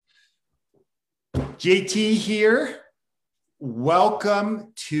JT here.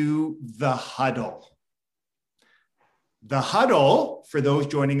 Welcome to The Huddle. The Huddle, for those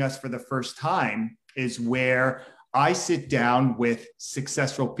joining us for the first time, is where I sit down with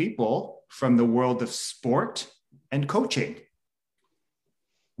successful people from the world of sport and coaching.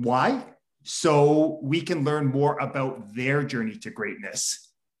 Why? So we can learn more about their journey to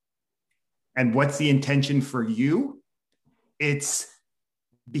greatness. And what's the intention for you? It's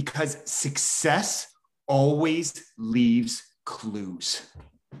because success always leaves clues.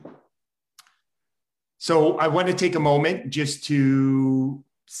 So I want to take a moment just to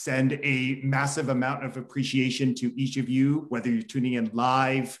send a massive amount of appreciation to each of you, whether you're tuning in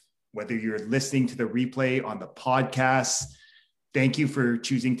live, whether you're listening to the replay on the podcast. Thank you for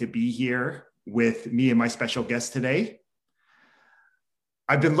choosing to be here with me and my special guest today.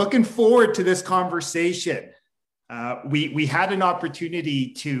 I've been looking forward to this conversation. We had an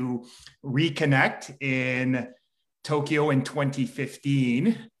opportunity to reconnect in Tokyo in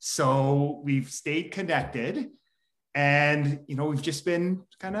 2015. So we've stayed connected and, we've just been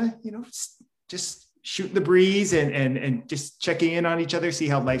kind of, just shooting the breeze and just checking in on each other, see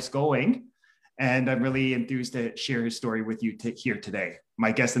how life's going. And I'm really enthused to share his story with you here today.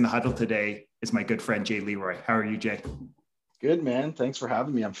 My guest in the huddle today is my good friend, Leroy. How are you, Jay? Good, man. Thanks for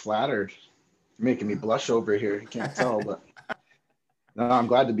having me. I'm flattered. You're making me blush over here. You can't tell, but no, I'm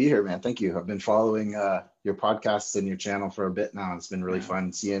glad to be here, man. Thank you. I've been following your podcasts and your channel for a bit now. It's been really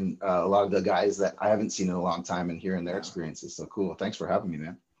fun seeing a lot of the guys that I haven't seen in a long time and hearing their experiences. So cool. Thanks for having me,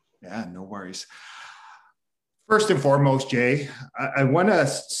 man. Yeah, no worries. First and foremost, Jay, I want to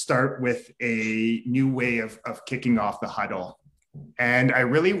start with a new way of kicking off the huddle. And I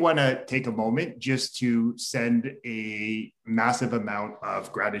really want to take a moment just to send a massive amount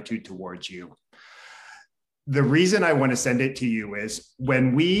of gratitude towards you. The reason I want to send it to you is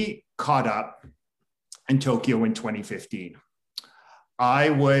when we caught up in Tokyo in 2015,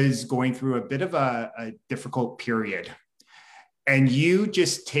 I was going through a bit of a difficult period. And you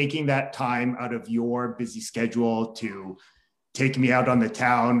just taking that time out of your busy schedule to take me out on the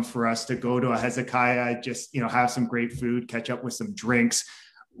town for us to go to a Hezekiah, just, have some great food, catch up with some drinks,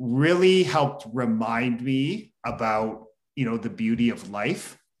 really helped remind me about, the beauty of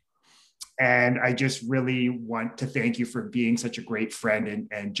life. And I just really want to thank you for being such a great friend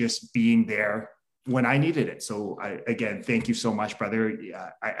and just being there when I needed it. So again, thank you so much, brother.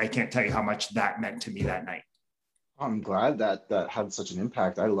 I can't tell you how much that meant to me that night. I'm glad that had such an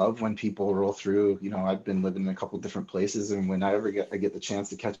impact. I love when people roll through, I've been living in a couple of different places, and when I get the chance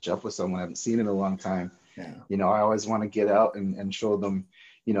to catch up with someone I haven't seen in a long time, I always want to get out and show them,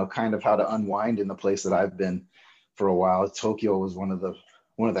 kind of how to unwind in the place that I've been for a while. Tokyo was one of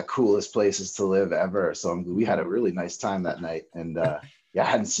the coolest places to live ever. So we had a really nice time that night. And I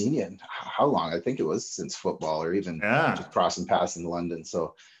hadn't seen you in how long? I think it was since football or even just crossing paths in London.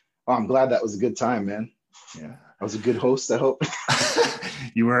 So I'm glad that was a good time, man. Yeah. I was a good host, I hope.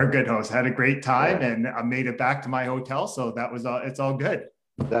 You were a good host. Had a great time, and I made it back to my hotel. So that was it's all good.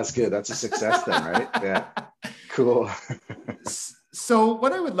 That's good. That's a success then, right? Yeah. Cool. So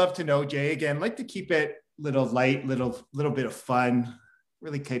what I would love to know, Jay, again, like to keep it little light, little bit of fun,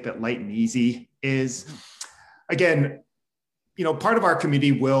 really keep it light and easy is, again, part of our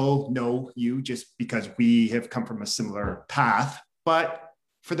community will know you just because we have come from a similar path. But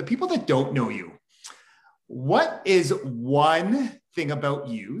for the people that don't know you, what is one thing about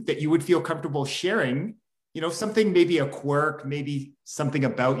you that you would feel comfortable sharing? Something, maybe a quirk, maybe something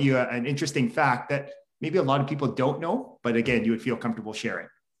about you, an interesting fact that maybe a lot of people don't know, but again, you would feel comfortable sharing.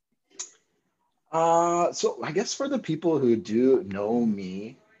 So I guess for the people who do know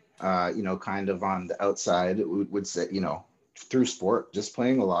me, kind of on the outside, would say, through sport, just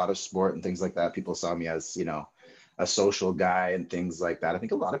playing a lot of sport and things like that, people saw me as, a social guy and things like that. I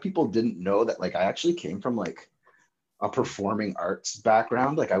think a lot of people didn't know that, I actually came from a performing arts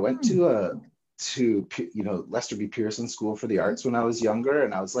background. I went to Lester B. Pearson School for the Arts when I was younger,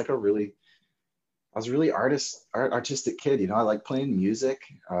 and I was a really artistic kid. I like playing music.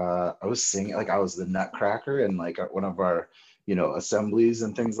 I was singing, I was the Nutcracker and one of our, assemblies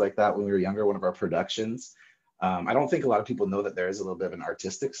and things like that when we were younger, one of our productions. I don't think a lot of people know that there is a little bit of an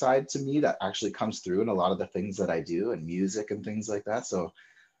artistic side to me that actually comes through in a lot of the things that I do and music and things like that. So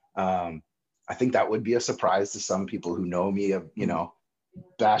I think that would be a surprise to some people who know me of,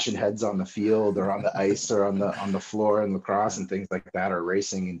 bashing heads on the field or on the ice or on the floor and lacrosse and things like that, or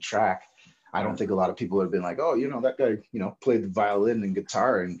racing and track. I don't think a lot of people would have been like, oh, that guy, played the violin and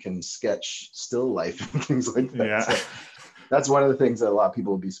guitar and can sketch still life and things like that. Yeah. So that's one of the things that a lot of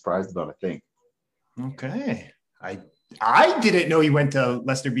people would be surprised about, I think. Okay. I I didn't know you went to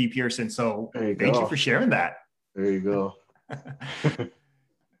Lester B. Pearson, so There you thank you go. for sharing that. There you go.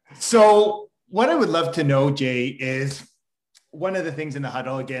 So, what I would love to know, Jay, is one of the things in the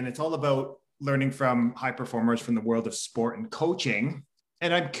huddle, again, it's all about learning from high performers from the world of sport and coaching.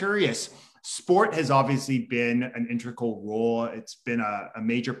 And I'm curious, sport has obviously been an integral role. It's been a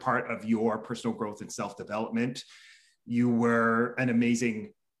major part of your personal growth and self-development. You were an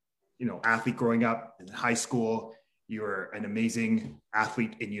amazing, athlete growing up in high school. You were an amazing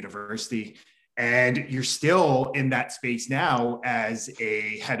athlete in university. And you're still in that space now as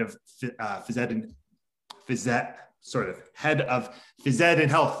a head of head of phys ed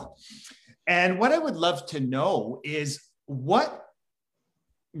and health. And what I would love to know is what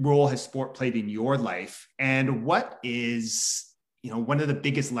role has sport played in your life, and what is, one of the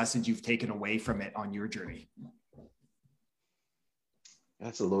biggest lessons you've taken away from it on your journey?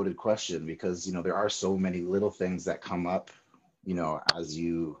 That's a loaded question because, there are so many little things that come up, as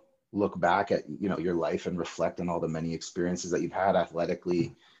you look back at, your life and reflect on all the many experiences that you've had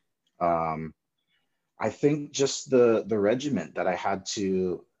athletically. I think just the regiment that I had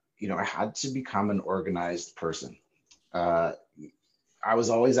to, I had to become an organized person. I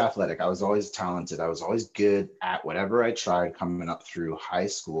was always athletic. I was always talented. I was always good at whatever I tried coming up through high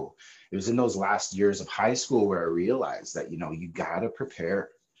school. It was in those last years of high school where I realized that, you got to prepare.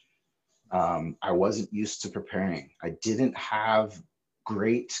 I wasn't used to preparing. I didn't have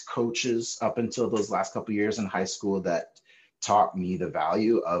great coaches up until those last couple of years in high school that taught me the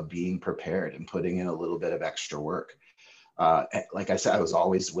value of being prepared and putting in a little bit of extra work. Like I said, I was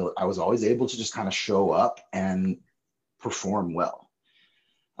always able to just kind of show up and perform well.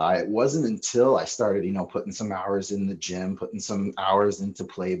 It wasn't until I started, putting some hours in the gym, putting some hours into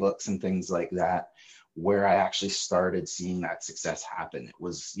playbooks and things like that, where I actually started seeing that success happen. It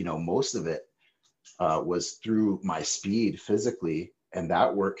was, most of it was through my speed physically. And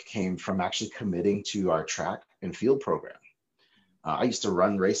that work came from actually committing to our track and field program. I used to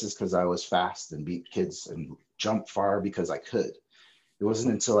run races because I was fast and beat kids and jump far because I could. It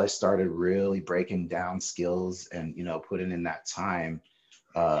wasn't until I started really breaking down skills and, putting in that time,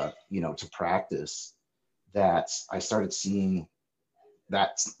 to practice, that I started seeing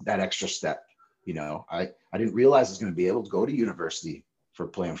that extra step. I didn't realize I was going to be able to go to university for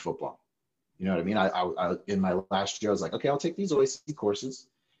playing football. You know what I mean? I in my last year, I was like, okay, I'll take these OAC courses,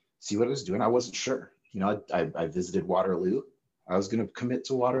 see what I was doing. I wasn't sure. I visited Waterloo. I was going to commit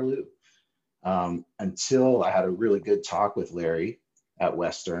to Waterloo until I had a really good talk with Larry at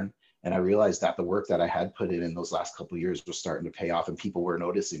Western. And I realized that the work that I had put in those last couple of years was starting to pay off and people were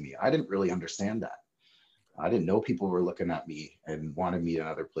noticing me. I didn't really understand that. I didn't know people were looking at me and wanted me in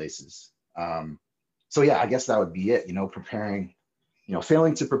other places. So yeah, I guess that would be it, preparing,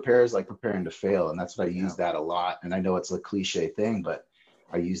 failing to prepare is like preparing to fail. And that's what I use that a lot. And I know it's a cliche thing, but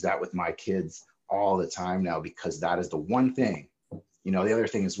I use that with my kids all the time now because that is the one thing, the other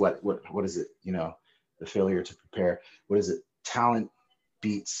thing is what is it? The failure to prepare. What is it? Talent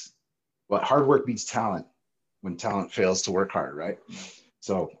beats hard work beats talent when talent fails to work hard, right?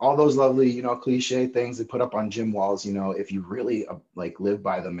 So all those lovely, cliche things they put up on gym walls, if you really live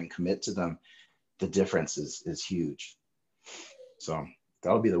by them and commit to them, the difference is huge. So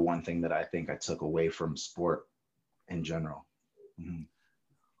that'll be the one thing that I think I took away from sport in general. Mm-hmm.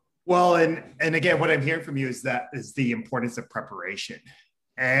 Well, and again, what I'm hearing from you is the importance of preparation.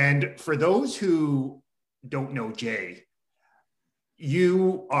 And for those who don't know Jay,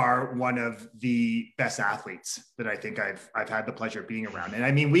 you are one of the best athletes that I think I've had the pleasure of being around. And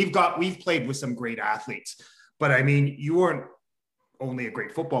I mean, we've played with some great athletes, but I mean, you weren't only a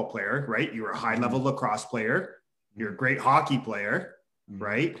great football player, right? You were a high level lacrosse player. You're a great hockey player,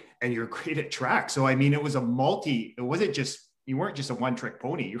 right? And you're great at track. So, I mean, it wasn't just, you weren't just a one trick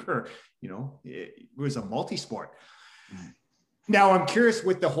pony. You were, it was a multi-sport. Now I'm curious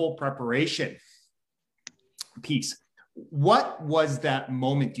with the whole preparation piece. What was that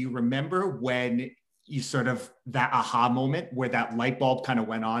moment? Do you remember when you sort of that aha moment where that light bulb kind of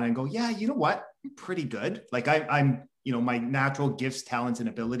went on and go, yeah, you know what? I'm pretty good. Like I'm, my natural gifts, talents, and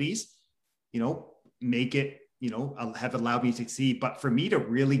abilities, make it, have allowed me to succeed. But for me to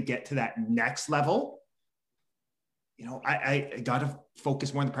really get to that next level, I got to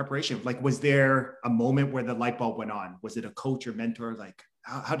focus more on the preparation. Like, was there a moment where the light bulb went on? Was it a coach or mentor? Like,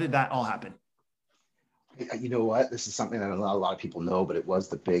 how did that all happen? You know what? This is something that not a lot of people know, but it was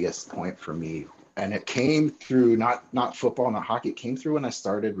the biggest point for me. And it came through not football, not hockey. It came through when I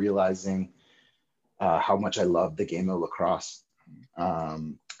started realizing how much I loved the game of lacrosse.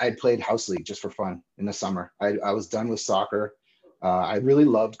 I had played house league just for fun in the summer. I was done with soccer. I really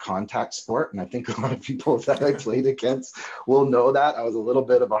loved contact sport, and I think a lot of people that I played against will know that. I was a little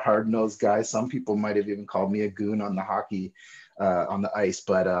bit of a hard-nosed guy. Some people might have even called me a goon on the hockey, on the ice,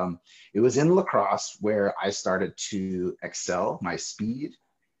 but it was in lacrosse where I started to excel. My speed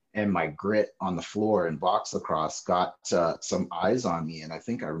and my grit on the floor in box lacrosse got some eyes on me. And I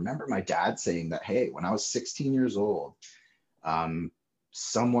think I remember my dad saying that, hey, when I was 16 years old, um,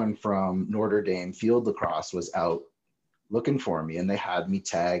 someone from Notre Dame field lacrosse was out looking for me, and they had me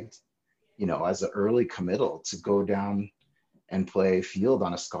tagged, as an early committal to go down and play field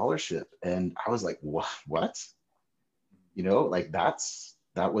on a scholarship. And I was like, what? Like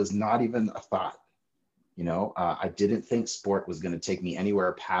that was not even a thought. I didn't think sport was going to take me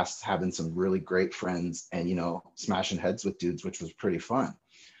anywhere past having some really great friends and, smashing heads with dudes, which was pretty fun.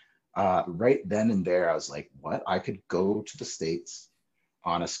 Right then and there, I was like, what? I could go to the States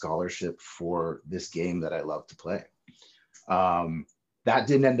on a scholarship for this game that I love to play. It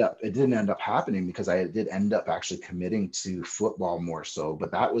didn't end up happening, because I did end up actually committing to football more so,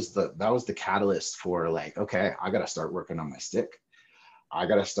 but that was the catalyst for like, okay, I got to start working on my stick. I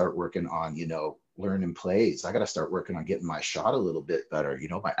got to start working on, learning plays. I got to start working on getting my shot a little bit better,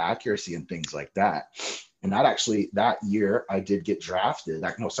 my accuracy and things like that. And that year I did get drafted.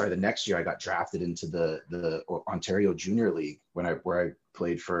 The next year I got drafted into the Ontario Junior League where I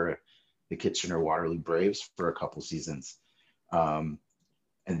played for the Kitchener-Waterloo Braves for a couple seasons. And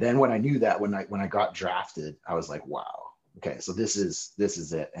then when I knew that, when I got drafted, I was like, wow, okay, so this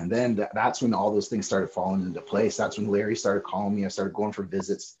is it. And then that's when all those things started falling into place. That's when Larry started calling me. I started going for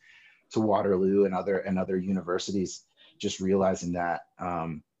visits to Waterloo and other universities, just realizing that.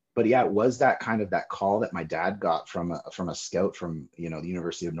 But yeah, it was that kind of that call that my dad got from a scout from, the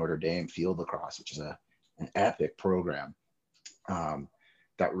University of Notre Dame field lacrosse, which is an epic program,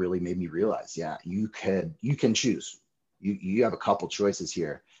 that really made me realize, yeah, you can choose. You have a couple choices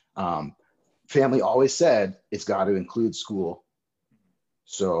here. Family always said it's got to include school.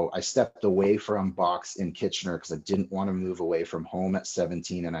 So I stepped away from box in Kitchener because I didn't want to move away from home at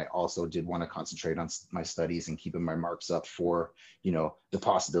 17. And I also did want to concentrate on my studies and keeping my marks up for, the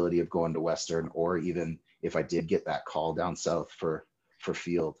possibility of going to Western, or even if I did get that call down south for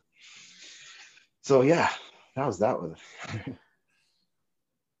field. So yeah, that was that with it.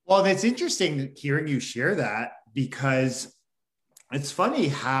 Well, it's interesting hearing you share that, because it's funny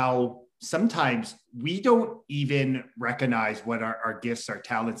how sometimes we don't even recognize what our gifts, our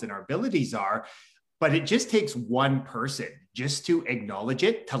talents, and our abilities are. But it just takes one person just to acknowledge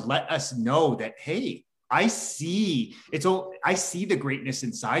it, to let us know that, hey, I see the greatness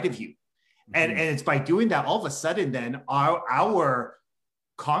inside of you. Mm-hmm. And it's by doing that, all of a sudden, then our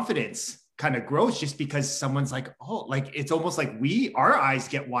confidence kind of grows, just because someone's like, oh, like, it's almost like our eyes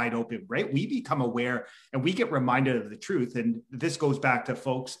get wide open, right? We become aware and we get reminded of the truth. And this goes back to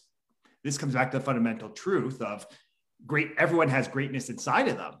folks. This comes back to the fundamental truth of everyone has greatness inside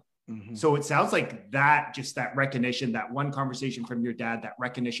of them. Mm-hmm. So it sounds like that, just that recognition, that one conversation from your dad, that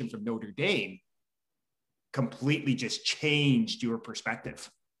recognition from Notre Dame completely just changed your perspective.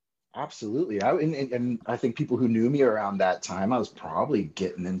 Absolutely. And I think people who knew me around that time, I was probably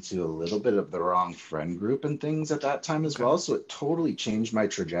getting into a little bit of the wrong friend group and things at that time as well. So it totally changed my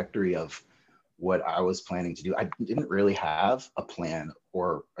trajectory of what I was planning to do. I didn't really have a plan,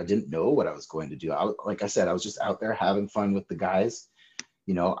 or I didn't know what I was going to do. Like I said, I was just out there having fun with the guys.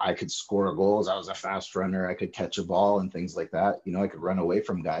 I could score goals. I was a fast runner. I could catch a ball and things like that. I could run away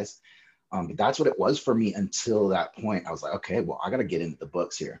from guys. But that's what it was for me until that point. I was like, okay, well, I got to get into the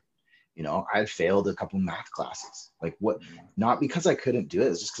books here. I had failed a couple math classes. Like, what? Not because I couldn't do it.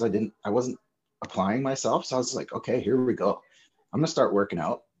 It's just because I wasn't applying myself. So I was like, okay, here we go. I'm going to start working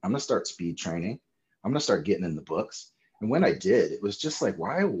out. I'm going to start speed training. I'm going to start getting in the books. And when I did, it was just like,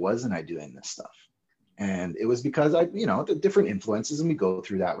 why wasn't I doing this stuff? And it was because the different influences, and we go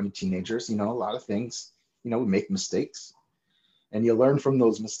through that when you're teenagers, a lot of things, we make mistakes and you learn from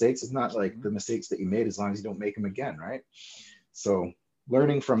those mistakes. It's not like the mistakes that you made, as long as you don't make them again. Right. So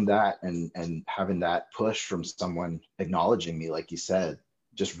learning from that and having that push from someone acknowledging me, like you said,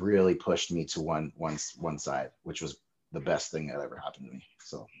 just really pushed me to one side, which was the best thing that ever happened to me.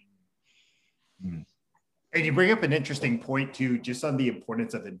 So. And you bring up an interesting point too, just on the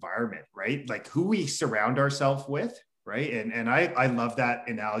importance of environment, right? Like who we surround ourselves with, right? And I love that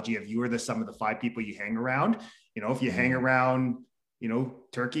analogy of you are the sum of the 5 people you hang around. If you hang around,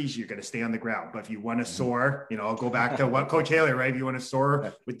 turkeys, you're going to stay on the ground. But if you want to soar, I'll go back to what Coach Haley, right? If you want to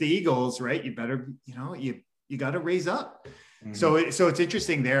soar with the Eagles, right? You better, you got to raise up. Mm-hmm. So it's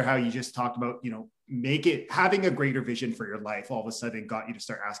interesting there how you just talked about, having a greater vision for your life all of a sudden got you to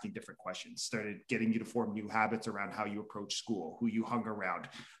start asking different questions, started getting you to form new habits around how you approach school, who you hung around,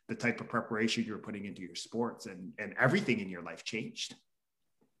 the type of preparation you were putting into your sports, and everything in your life changed.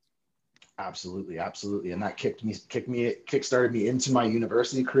 Absolutely, absolutely. And that kickstarted me into my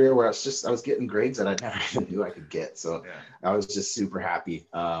university career, where I was getting grades that I never even knew I could get. So yeah. I was just super happy.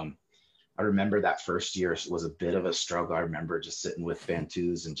 I remember that first year was a bit of a struggle. I remember just sitting with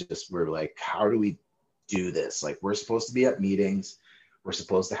Bantus and we're like, how do we do this? Like, we're supposed to be at meetings. We're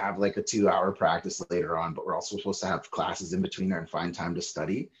supposed to have like a 2-hour practice later on, but we're also supposed to have classes in between there and find time to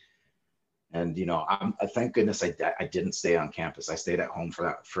study. And, I thank goodness I didn't stay on campus. I stayed at home for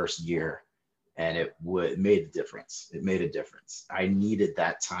that first year, and it made a difference. It made a difference. I needed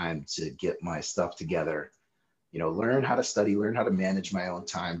that time to get my stuff together, learn how to study, learn how to manage my own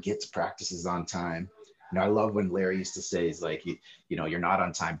time, get to practices on time. I love when Larry used to say, he's like, you're not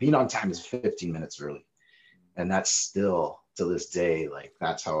on time. Being on time is 15 minutes early. And that's still to this day, like,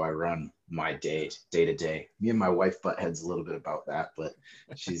 that's how I run my day to day. Me and my wife butt heads a little bit about that, but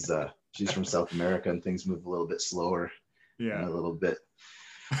she's from South America and things move a little bit slower. Yeah. A little bit.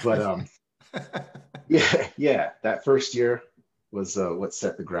 But yeah, that first year was what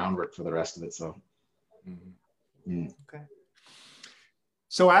set the groundwork for the rest of it. So. Okay.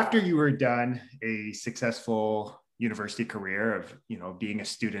 So after you were done a successful university career of, being a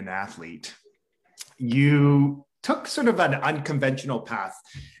student athlete, you took sort of an unconventional path.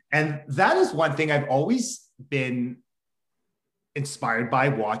 And that is one thing I've always been inspired by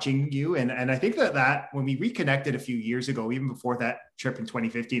watching you. And I think that when we reconnected a few years ago, even before that trip in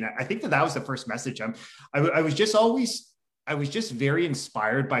 2015, I think that was the first message. I was just very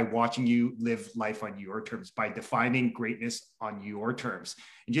inspired by watching you live life on your terms, by defining greatness on your terms,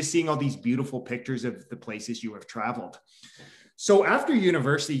 and just seeing all these beautiful pictures of the places you have traveled. So after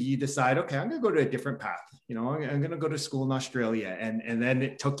university, you decide, okay, I'm going to go to a different path. I'm going to go to school in Australia. And then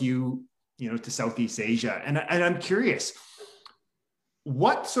it took you, to Southeast Asia. And I'm curious,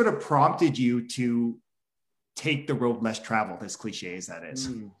 what sort of prompted you to take the road less traveled, as cliche as that is?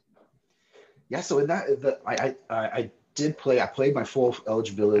 Yeah. So in that, I played my full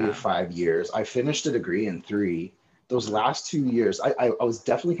eligibility of 5 years. I finished a degree in 3. Those last 2 years, I was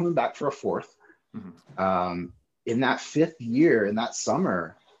definitely coming back for a 4th. Mm-hmm. In that 5th year, in that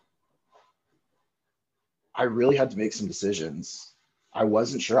summer, I really had to make some decisions. I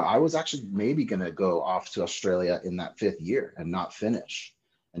wasn't sure. I was actually maybe going to go off to Australia in that 5th year and not finish,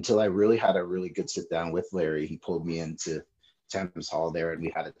 until I really had a really good sit down with Larry. He pulled me into Thames Hall there and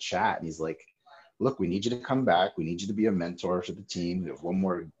we had a chat, and he's like, look, we need you to come back. We need you to be a mentor to the team. We have one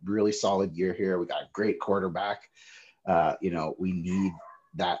more really solid year here. We got a great quarterback. We need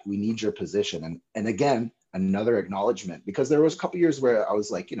that. We need your position. And again, another acknowledgement, because there was a couple years where I was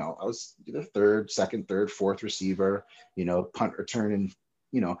like, I was the second, third, fourth receiver, punt return. And,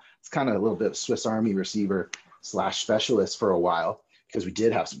 it's kind of a little bit of Swiss Army receiver / specialist for a while, because we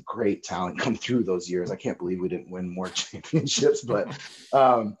did have some great talent come through those years. I can't believe we didn't win more championships, but,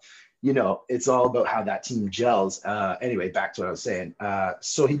 it's all about how that team gels. Anyway, back to what I was saying.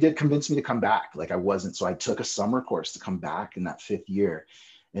 So he did convince me to come back. So I took a summer course to come back in that 5th year.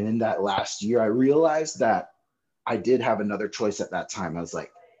 And in that last year, I realized that I did have another choice at that time. I was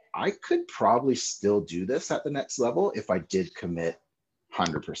like, I could probably still do this at the next level if I did commit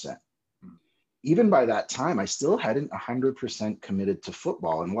 100%. Even by that time, I still hadn't 100% committed to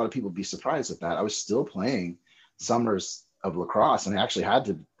football. And a lot of people would be surprised at that. I was still playing summers of lacrosse, and I actually had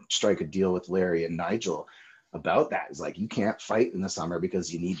to strike a deal with Larry and Nigel about that. It's like, you can't fight in the summer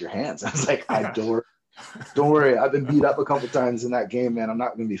because you need your hands. I was like, don't worry. I've been beat up a couple times in that game, man. I'm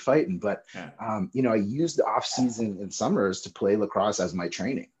not going to be fighting. But, I used the off season in summers to play lacrosse as my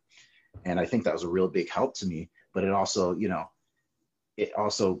training. And I think that was a real big help to me. But it also,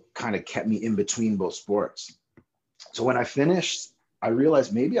 kind of kept me in between both sports. So when I finished, I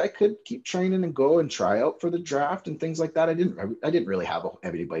realized maybe I could keep training and go and try out for the draft and things like that. I didn't really have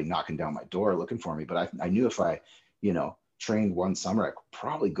anybody knocking down my door looking for me, but I knew if I, trained one summer, I could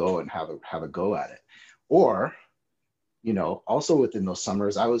probably go and have a go at it. Or, also within those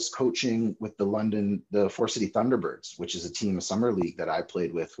summers, I was coaching with the Four City Thunderbirds, which is a team, a summer league that I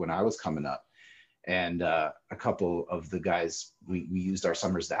played with when I was coming up. And a couple of the guys, we used our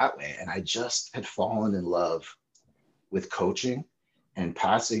summers that way. And I just had fallen in love with coaching and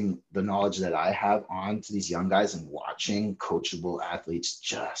passing the knowledge that I have on to these young guys, and watching coachable athletes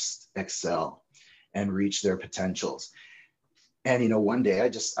just excel and reach their potentials. And, one day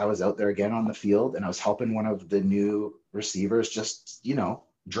I was out there again on the field, and I was helping one of the new receivers just,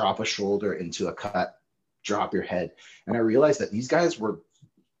 drop a shoulder into a cut, drop your head. And I realized that these guys were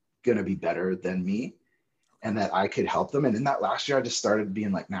going to be better than me and that I could help them. And in that last year, I just started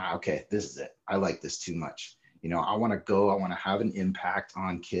being like, nah, okay, this is it. I like this too much. You know, I want to go, I want to have an impact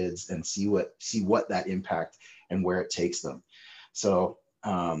on kids and see what that impact and where it takes them. So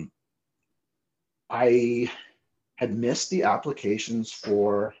I had missed the applications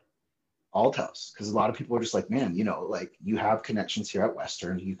for Althouse because a lot of people are just like, man, you know, like you have connections here at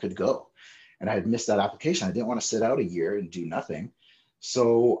Western, you could go. And I had missed that application. I didn't want to sit out a year and do nothing.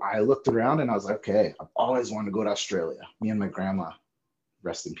 So I looked around and I was like, okay, I've always wanted to go to Australia. Me and my grandma,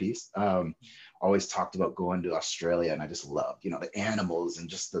 rest in peace, always talked about going to Australia. And I just loved, you know, the animals and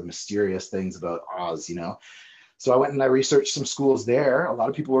just the mysterious things about Oz, you know. So I went and I researched some schools there. A lot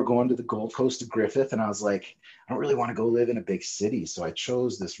of people were going to the Gold Coast to Griffith. And I was like, I don't really want to go live in a big city. So I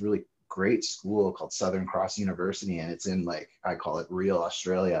chose this really great school called Southern Cross University. And it's in, like, I call it real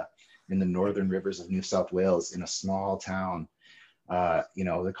Australia, in the northern rivers of New South Wales, in a small town. You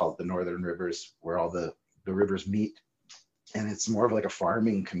know, they call it the Northern Rivers, where all the rivers meet. And it's more of like a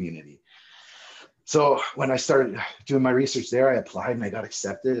farming community. So when I started doing my research there, I applied and I got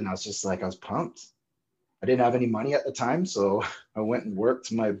accepted. And I was just like, I was pumped. I didn't have any money at the time. So I went and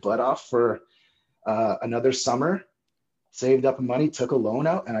worked my butt off for another summer, saved up money, took a loan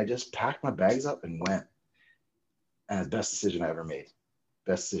out, and I just packed my bags up and went. And the best decision I ever made.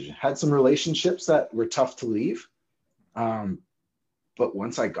 Best decision. Had some relationships that were tough to leave. But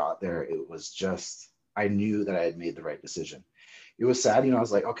once I got there, it was just, I knew that I had made the right decision. It was sad, you know, I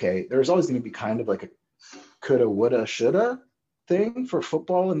was like, okay, there's always going to be kind of like a coulda, woulda, shoulda thing for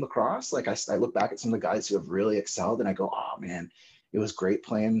football and lacrosse. Like I look back at some of the guys who have really excelled and I go, oh man, it was great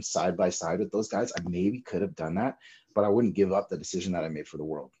playing side by side with those guys. I maybe could have done that, but I wouldn't give up the decision that I made for the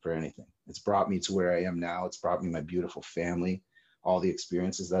world for anything. It's brought me to where I am now. It's brought me my beautiful family, all the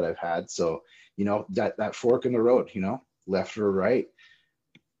experiences that I've had. So, you know, that fork in the road, you know, left or right,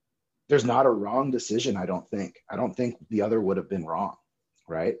 there's not a wrong decision. I don't think the other would have been wrong.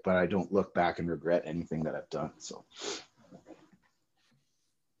 Right. But I don't look back and regret anything that I've done. So.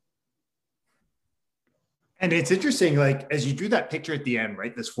 And it's interesting, like, as you drew that picture at the end,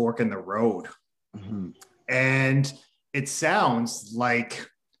 right, this fork in the road. Mm-hmm. And it sounds like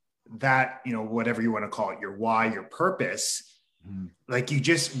that, you know, whatever you want to call it, your why, your purpose, mm-hmm. like you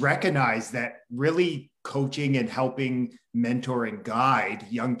just recognize that really coaching and helping mentor and guide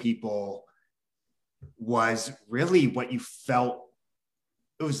young people was really what you felt.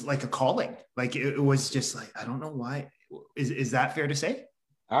 It was like a calling. Like it was just like, I don't know why. Is that fair to say?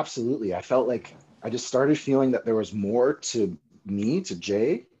 Absolutely. I felt like I just started feeling that there was more to me, to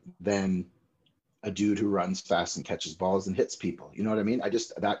Jay, than a dude who runs fast and catches balls and hits people. You know what I mean?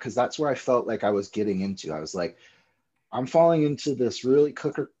 Because that's where I felt like I was getting into. I was like, I'm falling into this really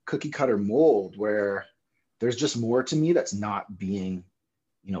cookie cutter mold where there's just more to me that's not being,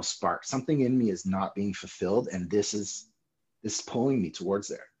 you know, sparked. Something in me is not being fulfilled. And this is pulling me towards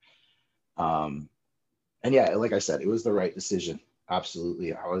there. And yeah, like I said, it was the right decision.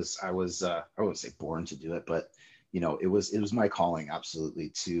 Absolutely. I wouldn't say born to do it, but you know, it was my calling. Absolutely.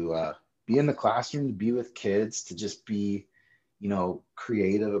 To be in the classroom, to be with kids, to just be, you know,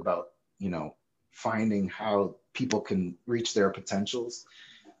 creative about, you know, finding how people can reach their potentials.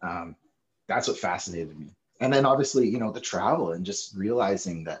 That's what fascinated me. And then obviously, you know, the travel and just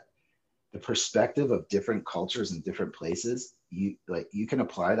realizing that the perspective of different cultures and different places, you can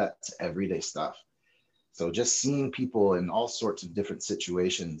apply that to everyday stuff. So just seeing people in all sorts of different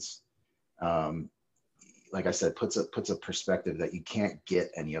situations, like I said, puts a perspective that you can't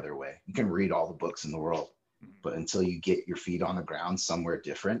get any other way. You can read all the books in the world, but until you get your feet on the ground somewhere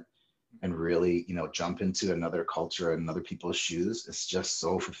different and really, you know, jump into another culture and other people's shoes, it's just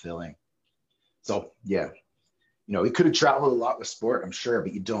so fulfilling. So yeah, you know, we could have traveled a lot with sport, I'm sure,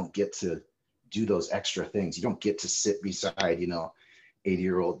 but you don't get to do those extra things. You don't get to sit beside, you know,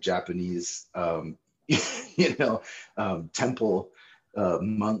 80-year-old Japanese, you know, temple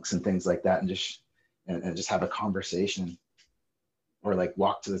monks and things like that, and just have a conversation, or like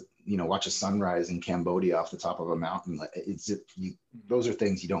watch a sunrise in Cambodia off the top of a mountain. Like those are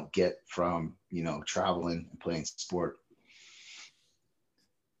things you don't get from, you know, traveling and playing sport.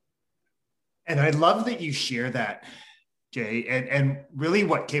 And I love that you share that, Jay. And really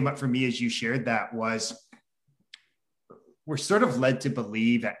what came up for me as you shared that was, we're sort of led to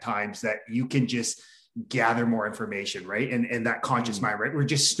believe at times that you can just gather more information, right? And that conscious mind, right? We're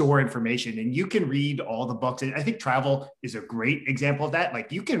just store information, and you can read all the books. And I think travel is a great example of that.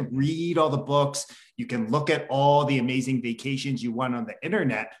 Like you can read all the books, you can look at all the amazing vacations you want on the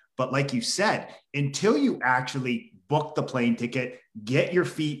internet. But like you said, until you actually book the plane ticket, get your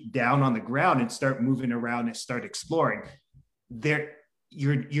feet down on the ground and start moving around and start exploring,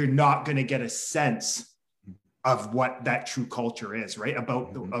 you're not going to get a sense of what that true culture is, right?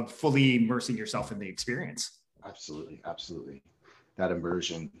 About of fully immersing yourself in the experience. Absolutely, absolutely. That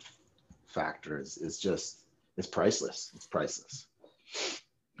immersion factor is just, it's priceless. It's priceless.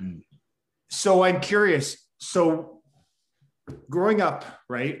 So I'm curious. So growing up,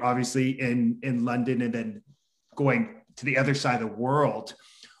 right, obviously in London and then going to the other side of the world,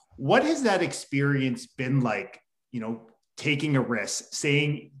 what has that experience been like? Taking a risk,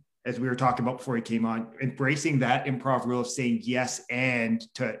 saying, as we were talking about before he came on, embracing that improv rule of saying yes and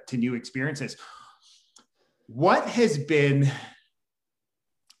to new experiences. What has been,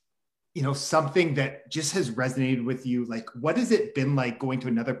 something that just has resonated with you? Like, what has it been like going to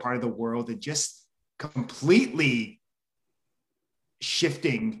another part of the world and just completely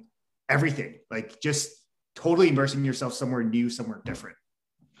shifting everything, like just totally immersing yourself somewhere new, somewhere different?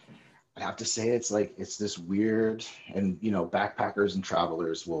 I have to say, it's this weird, and backpackers and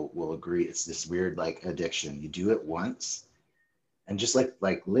travelers will agree, it's this weird like addiction. You do it once, and just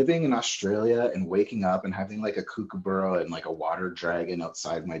like living in Australia and waking up and having like a kookaburra and like a water dragon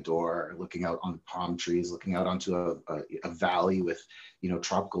outside my door, looking out on palm trees, looking out onto a valley with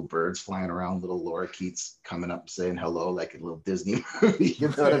tropical birds flying around, little lorikeets coming up saying hello like a little Disney movie. You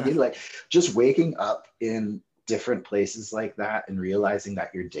know what I mean? Like just waking up in different places like that and realizing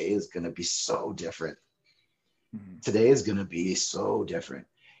that your day is going to be so different. Today is going to be so different,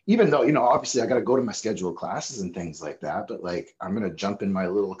 even though obviously I got to go to my scheduled classes and things like that, but like I'm going to jump in my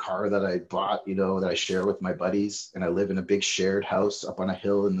little car that I bought, that I share with my buddies, and I live in a big shared house up on a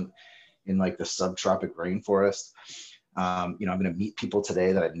hill in like the subtropic rainforest. I'm going to meet people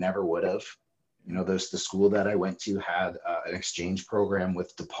today that I never would have. There's the school that I went to had an exchange program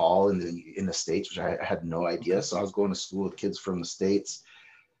with DePaul in the States, which I had no idea. So I was going to school with kids from the States,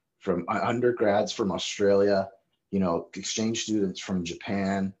 from undergrads from Australia, exchange students from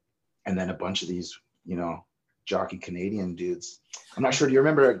Japan, and then a bunch of these, jockey Canadian dudes. I'm not sure. Do you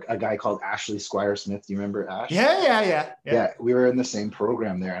remember a guy called Ashley Squire Smith? Do you remember Ash? Yeah. We were in the same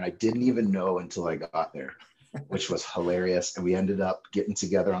program there, and I didn't even know until I got there, which was hilarious. And we ended up getting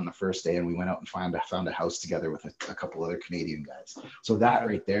together on the first day, and we went out and found a house together with a couple other Canadian guys. So that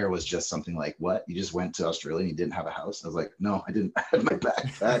right there was just something like, what? You just went to Australia and you didn't have a house? I was like, no, I didn't. I had my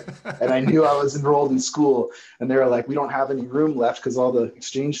backpack and I knew I was enrolled in school. And they were like, we don't have any room left because all the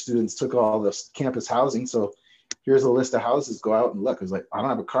exchange students took all the campus housing. So here's a list of houses, go out and look. I was like, I don't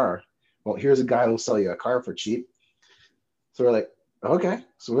have a car. Well, here's a guy who'll sell you a car for cheap. So we're like, okay.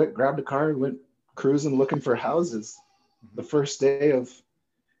 So we grabbed a car and went cruising looking for houses the first day of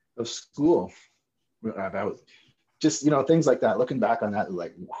school. That was just things like that. Looking back on that,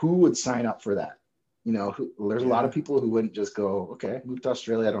 like who would sign up for that? There's a lot of people who wouldn't just go, okay, move to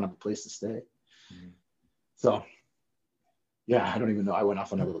Australia, I don't have a place to stay. So yeah, I don't even know, I went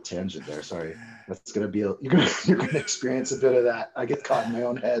off on a little tangent there, sorry. That's gonna be you're gonna experience a bit of that. I get caught in my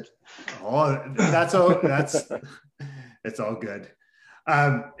own head. It's all good.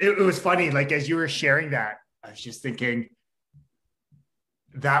 It was funny, like as you were sharing that, I was just thinking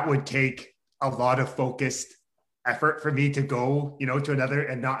that would take a lot of focused effort for me to go, to another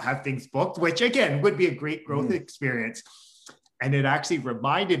and not have things booked, which again would be a great growth experience. And it actually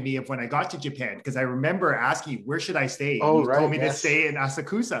reminded me of when I got to Japan, because I remember asking, where should I stay? And you told me to stay in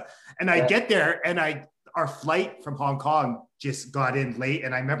Asakusa. And I get there and our flight from Hong Kong just got in late.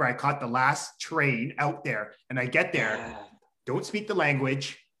 And I remember I caught the last train out there and I get there, don't speak the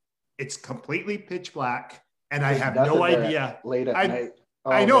language. It's completely pitch black. And I have no idea. Late at night.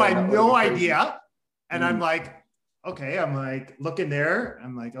 I know, I have no idea. And I'm like, okay, I'm like looking there.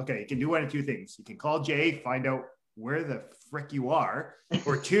 I'm like, okay, you can do one of two things. You can call Jay, find out where the frick you are,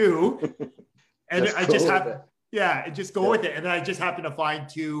 or two. And I just have, just go with it. And I just happen to find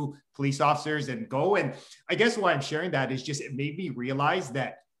two police officers and go. And I guess why I'm sharing that is just, it made me realize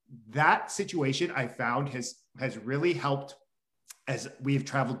that situation I found has really helped as we've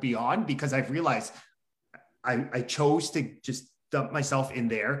traveled beyond, because I've realized I chose to just dump myself in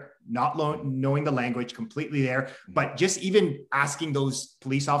there, not knowing the language completely there, but just even asking those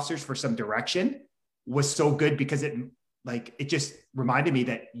police officers for some direction was so good, because it just reminded me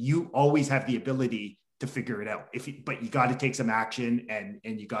that you always have the ability to figure it out. But you got to take some action and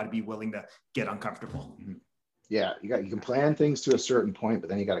you got to be willing to get uncomfortable. Yeah, you can plan things to a certain point, but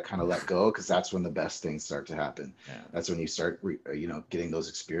then you got to kind of let go, because that's when the best things start to happen. Yeah. That's when you start, getting those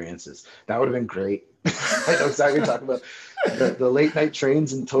experiences. That would have been great. I know exactly what you're talking about. The late night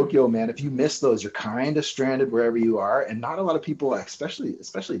trains in Tokyo, man. If you miss those, you're kind of stranded wherever you are, and not a lot of people, especially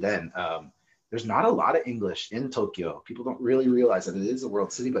then. There's not a lot of English in Tokyo. People don't really realize that it is a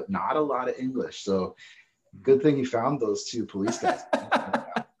world city, but not a lot of English. So Good thing you found those two police guys.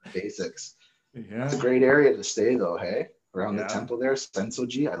 Basics. It's a Yeah. great area to stay though, hey? Around the Yeah. temple there,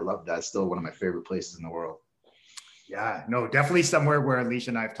 Sensoji. I love that. Still one of my favorite places in the world. Yeah. No, definitely somewhere where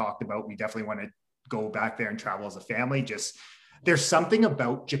Alicia and I have talked about. We definitely want to go back there and travel as a family. Just there's something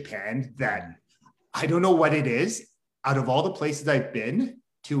about Japan that I don't know what it is. Out of all the places I've been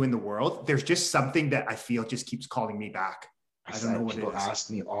to in the world, there's just something that I feel just keeps calling me back. I don't know what it People is. ask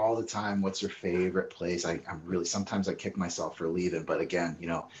me all the time, what's your favorite place? I'm really, sometimes I kick myself for leaving, but again,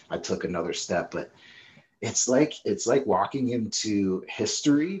 I took another step, but it's like walking into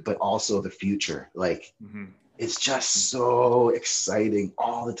history, but also the future. Like Mm-hmm. it's just so exciting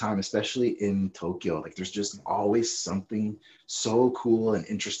all the time, especially in Tokyo. Like there's just always something so cool and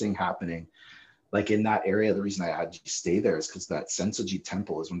interesting happening. Like in that area, the reason I had to stay there is because that Sensoji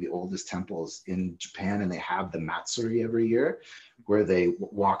temple is one of the oldest temples in Japan, and they have the Matsuri every year, where they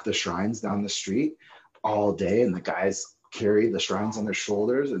walk the shrines down the street all day, and the guys carry the shrines on their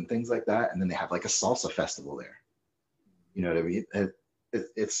shoulders and things like that, and then they have like a salsa festival there. You know what I mean?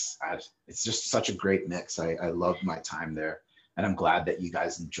 It's just such a great mix. I love my time there, and I'm glad that you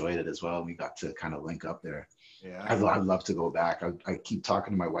guys enjoyed it as well. We got to kind of link up there. Yeah. I'd love to go back. I keep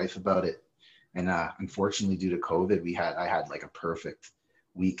talking to my wife about it, and unfortunately, due to COVID, I had like a perfect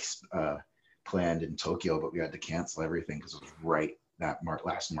week planned in Tokyo, but we had to cancel everything because it was right that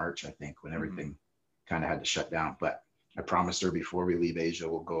last March, I think, when everything kind of had to shut down. But I promised her before we leave Asia,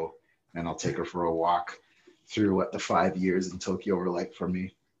 we'll go and I'll take her for a walk through what the 5 years in Tokyo were like for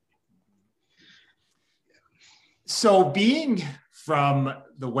me. So being from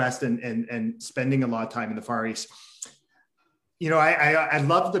the West and spending a lot of time in the Far East, I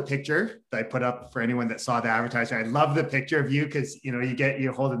love the picture that I put up for anyone that saw the advertising. I love the picture of you because,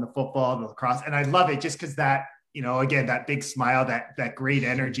 you're holding the football, the lacrosse, and I love it just because that, again, that big smile, that great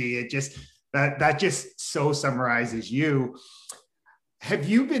energy, it just, that just so summarizes you. Have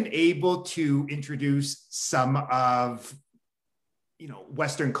you been able to introduce some of,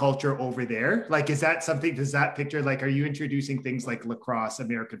 Western culture over there? Like, is that something, does that picture, like, are you introducing things like lacrosse,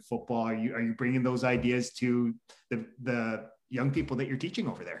 American football? Are you bringing those ideas to the young people that you're teaching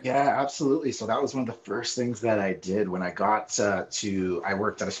over there? Yeah, absolutely. So that was one of the first things that I did when I got I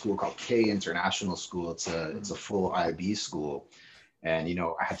worked at a school called K International School. It's a full IB school. And,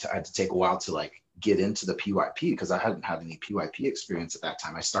 I had to take a while to like get into the PYP because I hadn't had any PYP experience at that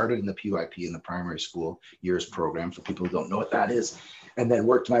time. I started in the PYP in the primary school years program for people who don't know what that is, and then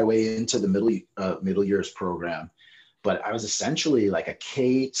worked my way into the middle years program. But I was essentially like a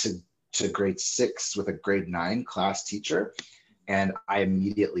K to grade 6 with a grade 9 class teacher. And I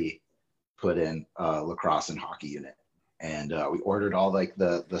immediately put in a lacrosse and hockey unit. And we ordered all like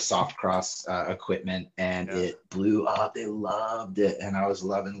the soft cross equipment, and it blew up. They loved it, and I was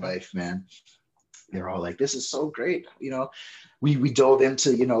loving life, man. They're all like, "This is so great." We dove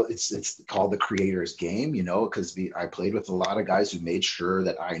into, it's called the creator's game, because I played with a lot of guys who made sure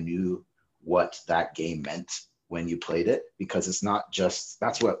that I knew what that game meant when you played it, because it's not just.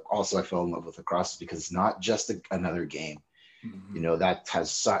 That's what also I fell in love with lacrosse, because it's not just another game. That has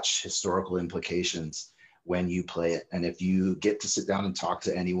such historical implications when you play it. And if you get to sit down and talk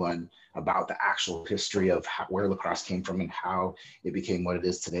to anyone about the actual history of where lacrosse came from and how it became what it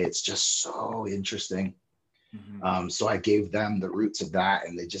is today, it's just so interesting. So I gave them the roots of that,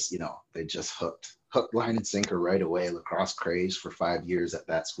 and they just hooked, line, and sinker right away. Lacrosse craze for 5 years at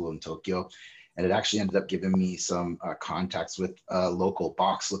that school in Tokyo. And it actually ended up giving me some contacts with local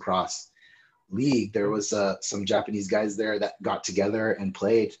box lacrosse league. There was some Japanese guys there that got together and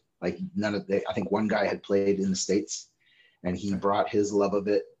played. Like I think one guy had played in the States, and he brought his love of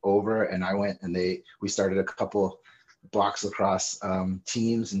it over, and I went and we started a couple box lacrosse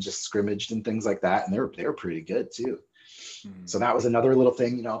teams and just scrimmaged and things like that, and they were pretty good too. So that was another little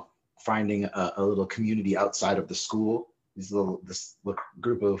thing, finding a little community outside of the school. This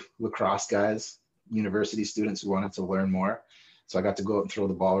group of lacrosse guys, university students who wanted to learn more. So I got to go out and throw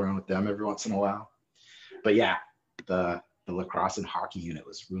the ball around with them every once in a while. But yeah, the lacrosse and hockey unit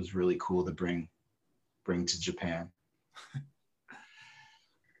was really cool to bring to Japan.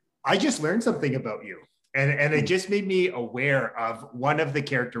 I just learned something about you. And it just made me aware of one of the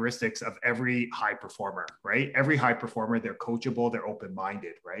characteristics of every high performer, right? Every high performer, they're coachable, they're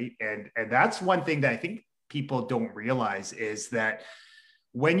open-minded, right? And that's one thing that I think people don't realize, is that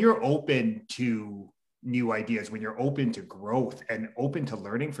when you're open to new ideas, when you're open to growth and open to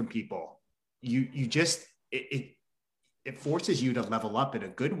learning from people, you just, it forces you to level up in a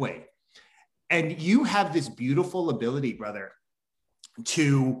good way. And you have this beautiful ability, brother,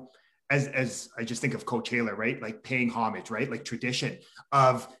 to, as I just think of Coach Taylor, right? Like paying homage, right? Like tradition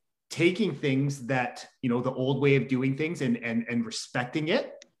of taking things that, you know, the old way of doing things and respecting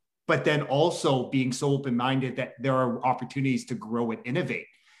it, but then also being so open-minded that there are opportunities to grow and innovate.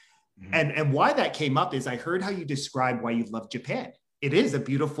 Mm-hmm. And why that came up is I heard how you described why you love Japan. It is a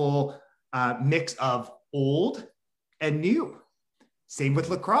beautiful mix of old and new. Same with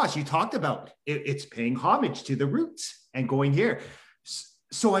lacrosse. You talked about it's paying homage to the roots and going here.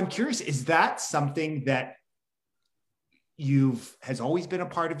 So I'm curious, is that something that has always been a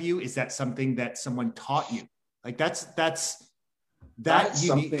part of you? Is that something that someone taught you? Like that's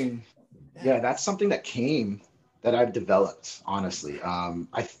something. Yeah, that's something that I've developed, honestly.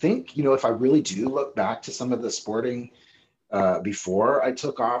 I think, you know, if I really do look back to some of the sporting before I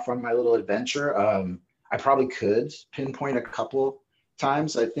took off on my little adventure, I probably could pinpoint a couple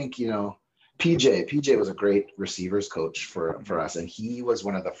times. I think, you know, PJ was a great receivers coach for us. And he was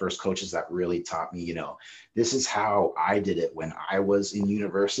one of the first coaches that really taught me, you know, this is how I did it when I was in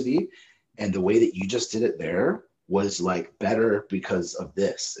university. And the way that you just did it there was like better because of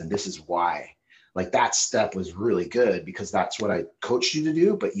this. And this is why. Like that step was really good because that's what I coached you to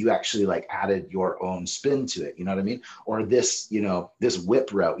do, but you actually like added your own spin to it. You know what I mean? Or this, you know, this whip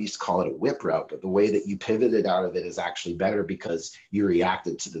route, we used to call it a whip route, but the way that you pivoted out of it is actually better because you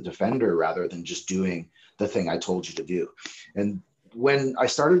reacted to the defender rather than just doing the thing I told you to do. And when I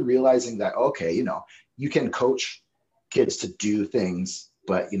started realizing that, okay, you know, you can coach kids to do things,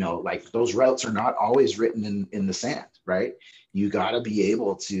 but you know, like those routes are not always written in the sand, right? You got to be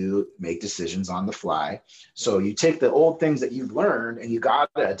able to make decisions on the fly. So you take the old things that you've learned and you got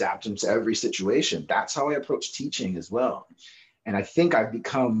to adapt them to every situation. That's how I approach teaching as well. And I think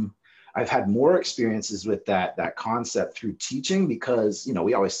I've had more experiences with that concept through teaching because, you know,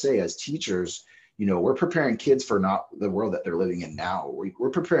 we always say as teachers, you know, we're preparing kids for not the world that they're living in now. We're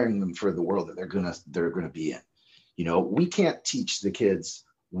preparing them for the world that they're gonna be in. You know, we can't teach the kids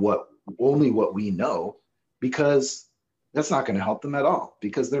only what we know because that's not going to help them at all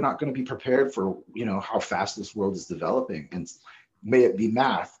because they're not going to be prepared for, you know, how fast this world is developing. And may it be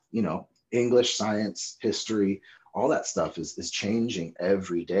math, you know, English, science, history, all that stuff is changing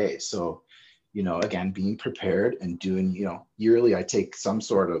every day. So, you know, again, being prepared and doing, you know, yearly, I take some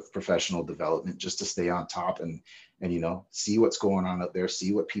sort of professional development just to stay on top and, you know, see what's going on out there,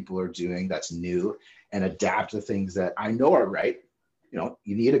 see what people are doing that's new and adapt to things that I know are right. You know,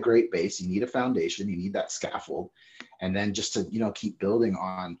 you need a great base, you need a foundation, you need that scaffold, and then just to, you know, keep building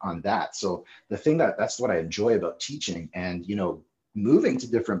on that. So the thing that's what I enjoy about teaching and, you know, moving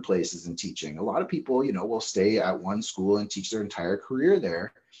to different places and teaching. A lot of people, you know, will stay at one school and teach their entire career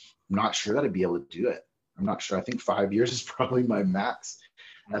there. I'm not sure that I'd be able to do it. I'm not sure. I think 5 years is probably my max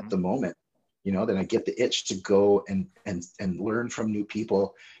at the moment. You know, then I get the itch to go and learn from new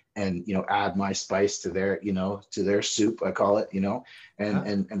people and, you know, add my spice to their, you know, to their soup, I call it, you know,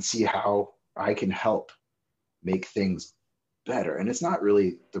 and see how I can help make things better. And it's not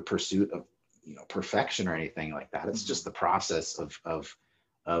really the pursuit of, you know, perfection or anything like that. It's just the process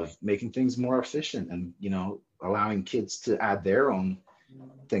of making things more efficient and, you know, allowing kids to add their own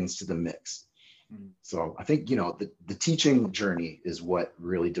things to the mix. So I think, you know, the teaching journey is what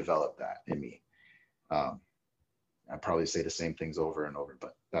really developed that in me. I probably say the same things over and over,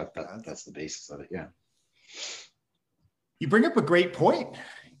 but that's the basis of it. Yeah. You bring up a great point.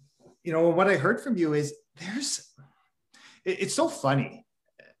 You know, what I heard from you is it's so funny.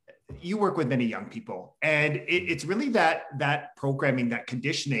 You work with many young people and it's really that programming, that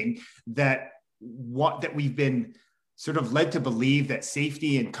conditioning that we've been sort of led to believe that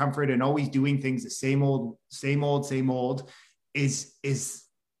safety and comfort and always doing things the same old is,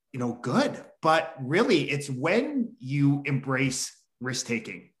 you know, good. But really it's when you embrace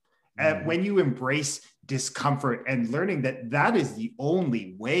risk-taking, when you embrace discomfort and learning that is the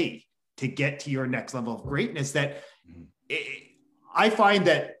only way to get to your next level of greatness, that I find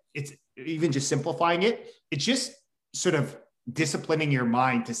that it's even just simplifying it. It's just sort of disciplining your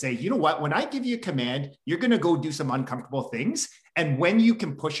mind to say, you know what, when I give you a command, you're going to go do some uncomfortable things. And when you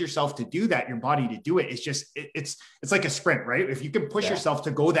can push yourself to do that, your body to do it, it's just, it's like a sprint, right? If you can push yourself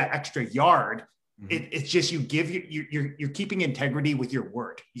to go that extra yard, it's just, you're keeping integrity with your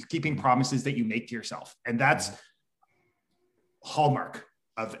word. You're keeping promises that you make to yourself. And that's hallmark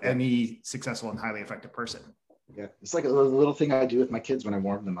of any successful and highly effective person. Yeah. It's like a little thing I do with my kids when I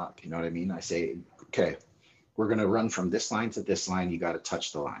warm them up. You know what I mean? I say, okay, we're going to run from this line to this line. You got to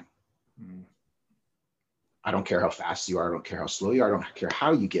touch the line. I don't care how fast you are. I don't care how slow you are. I don't care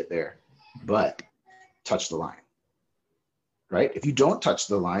how you get there, but touch the line, right? If you don't touch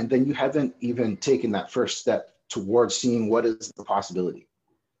the line, then you haven't even taken that first step towards seeing what is the possibility,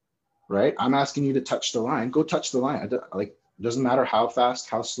 right? I'm asking you to touch the line. Go touch the line. Like, It doesn't matter how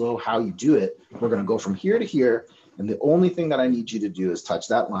fast, how slow, how you do it. We're going to go from here to here. And the only thing that I need you to do is touch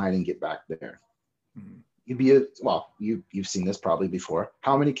that line and get back there. Mm-hmm. You've seen this probably before.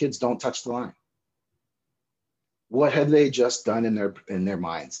 How many kids don't touch the line? What have they just done in their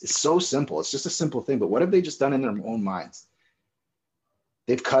minds? It's so simple. It's just a simple thing, but what have they just done in their own minds?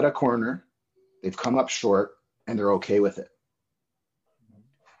 They've cut a corner, they've come up short, and they're okay with it.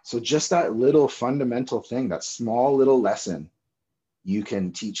 So just that little fundamental thing, that small little lesson, you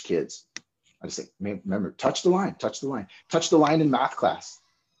can teach kids. I just say, remember, touch the line, touch the line. Touch the line in math class,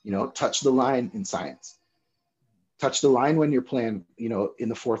 touch the line in science. Touch the line when you're playing, in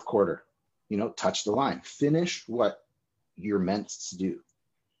the fourth quarter, touch the line. Finish what you're meant to do.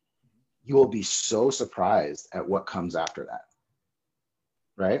 You will be so surprised at what comes after that,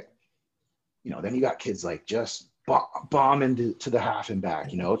 right? Then you got kids like just bomb into the half and back,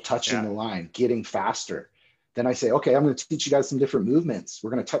 touching the line, getting faster. Then I say, okay, I'm going to teach you guys some different movements.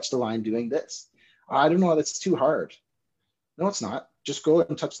 We're going to touch the line doing this. I don't know, that's too hard. No, it's not. Just go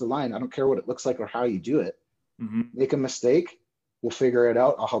and touch the line. I don't care what it looks like or how you do it. Mm-hmm. Make a mistake, we'll figure it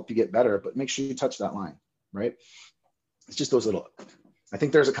out. I'll help you get better, but make sure you touch that line, right? It's just those little, I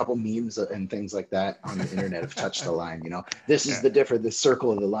think there's a couple memes and things like that on the internet of touch the line, this is the difference, the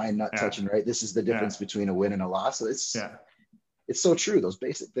circle of the line, not touching, right? This is the difference between a win and a loss. So it's so true, those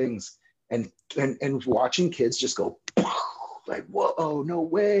basic things. And watching kids just go like, whoa, no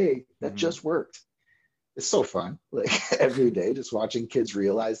way, that just worked. It's so fun, like every day, just watching kids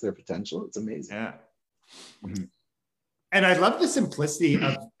realize their potential. It's amazing. Yeah. Mm-hmm. And I love the simplicity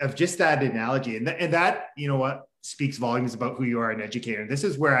of just that analogy. And that, what speaks volumes about who you are, an educator. And this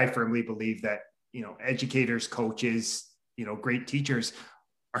is where I firmly believe that, educators, coaches, great teachers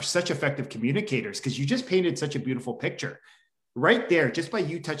are such effective communicators, because you just painted such a beautiful picture right there. Just by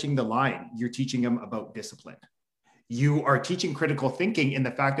you touching the line, you're teaching them about discipline. You are teaching critical thinking in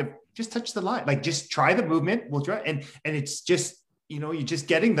the fact of just touch the line, like just try the movement. We'll try. And it's just, you're just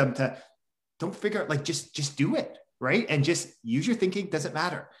getting them to don't figure out, like, just do it. Right. And just use your thinking, doesn't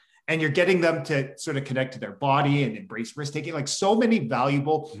matter. And you're getting them to sort of connect to their body and embrace risk taking, like so many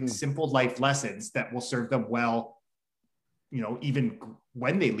valuable, simple life lessons that will serve them well, even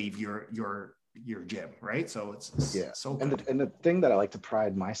when they leave your gym. Right. So it's so good. And the thing that I like to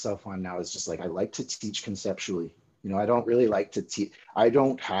pride myself on now is just like, I like to teach conceptually. I don't really like to teach. I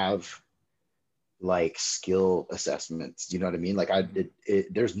don't have like skill assessments, you know what I mean? Like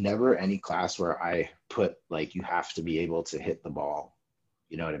there's never any class where I put like, you have to be able to hit the ball.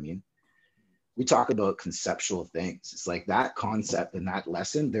 You know what I mean? We talk about conceptual things. It's like that concept and that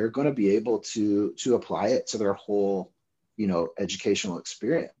lesson, they're going to be able to apply it to their whole, educational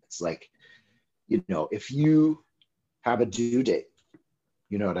experience. Like, if you have a due date,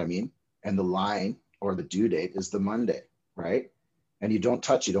 you know what I mean? And the line or the due date is the Monday, right? And you don't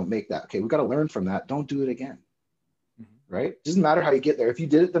touch, you don't make that. Okay, we got to learn from that. Don't do it again, right? It doesn't matter how you get there. If you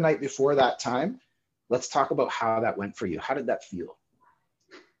did it the night before that time, let's talk about how that went for you. How did that feel,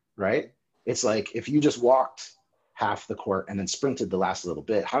 right? It's like if you just walked half the court and then sprinted the last little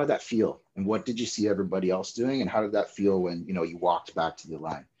bit, how did that feel? And what did you see everybody else doing? And how did that feel when, you walked back to the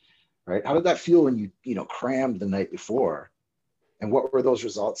line, right? How did that feel when you crammed the night before? And what were those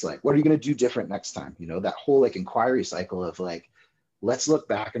results like? What are you going to do different next time? That whole like inquiry cycle of like, let's look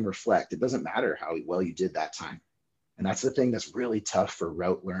back and reflect. It doesn't matter how well you did that time. And that's the thing that's really tough for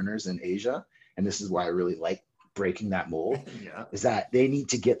route learners in Asia. And this is why I really like breaking that mold, is that they need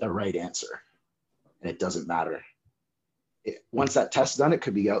to get the right answer. And it doesn't matter. Once that test's done, it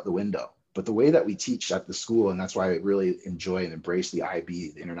could be out the window. But the way that we teach at the school, and that's why I really enjoy and embrace the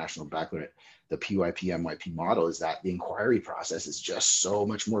IB, the International Baccalaureate, the PYP, MYP model, is that the inquiry process is just so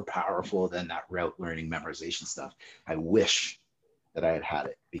much more powerful than that route learning memorization stuff. I wish that I had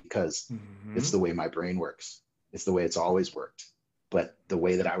it, because it's the way my brain works. It's the way it's always worked. But the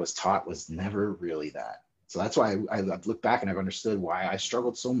way that I was taught was never really that. So that's why I've looked back and I've understood why I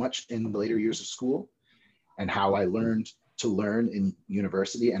struggled so much in the later years of school, and how I learned to learn in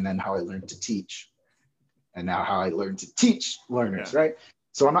university, and then how I learned to teach, and now how I learned to teach learners, right?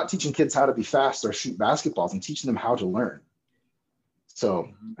 So I'm not teaching kids how to be fast or shoot basketballs. I'm teaching them how to learn. So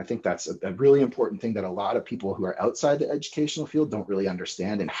I think that's a really important thing that a lot of people who are outside the educational field don't really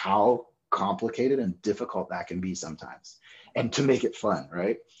understand, and how complicated and difficult that can be sometimes. And to make it fun,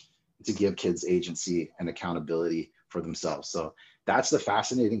 right? To give kids agency and accountability for themselves. So that's the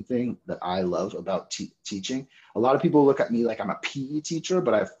fascinating thing that I love about teaching. A lot of people look at me like I'm a PE teacher,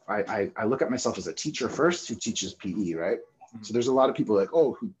 but I look at myself as a teacher first who teaches PE, right? So there's a lot of people like,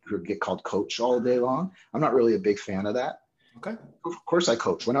 who get called coach all day long. I'm not really a big fan of that. Okay. Of course, I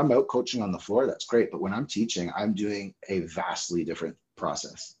coach. When I'm out coaching on the floor, that's great. But when I'm teaching, I'm doing a vastly different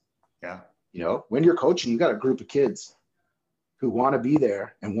process. Yeah. You know, when you're coaching, you got a group of kids who want to be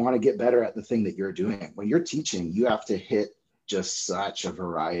there and want to get better at the thing that you're doing. When you're teaching, you have to hit just such a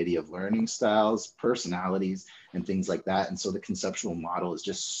variety of learning styles, personalities, and things like that. And so the conceptual model is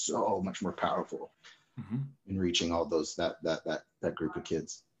just so much more powerful in reaching all those that group of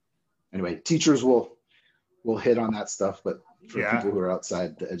kids. Anyway, teachers will hit on that stuff, but for Yeah. people who are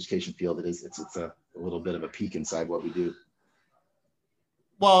outside the education field, it's a little bit of a peek inside what we do.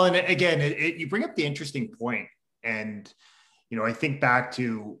 Well, and again, you bring up the interesting point, and I think back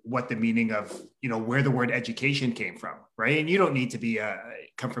to what the meaning of where the word education came from, right? And you don't need to be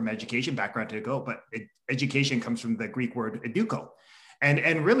come from education background to go, but education comes from the Greek word eduko,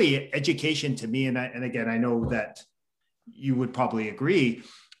 and really education to me, and again, I know that you would probably agree,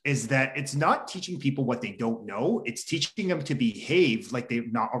 is that it's not teaching people what they don't know. It's teaching them to behave like they're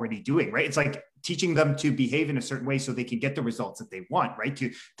not already doing, right? It's like teaching them to behave in a certain way so they can get the results that they want, right?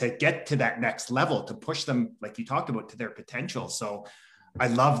 To get to that next level, to push them, like you talked about, to their potential. So I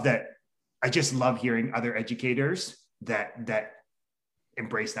love that. I just love hearing other educators that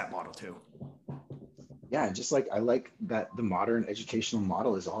embrace that model too. Yeah, just like I like that the modern educational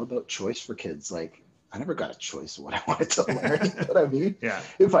model is all about choice for kids. Like I never got a choice of what I wanted to learn. You know what I mean? Yeah.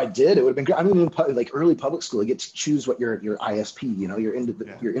 If I did, it would have been great. I mean, in like early public school, you get to choose what your ISP,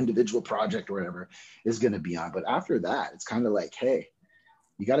 your individual project or whatever is going to be on. But after that, it's kind of like, hey,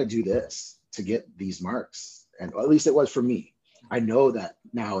 you got to do this to get these marks. And at least it was for me. I know that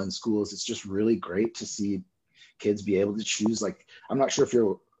now in schools, it's just really great to see kids be able to choose. Like, I'm not sure if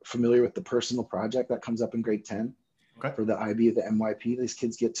you're familiar with the personal project that comes up in grade 10. Okay. For the IB, the MYP, these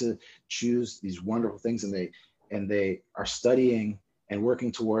kids get to choose these wonderful things, and they are studying and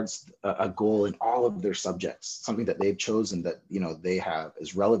working towards a goal in all of their subjects, something that they've chosen that they have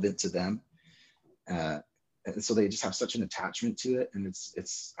is relevant to them, and so they just have such an attachment to it, and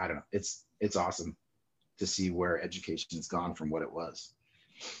it's I don't know, it's awesome to see where education's gone from what it was.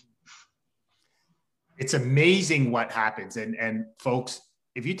 It's amazing what happens, and folks,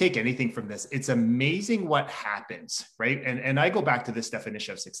 if you take anything from this, it's amazing what happens, right? And I go back to this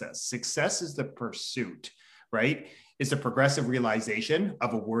definition of success. Success is the pursuit, right? It's a progressive realization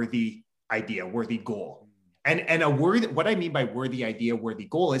of a worthy idea, worthy goal. And what I mean by worthy idea, worthy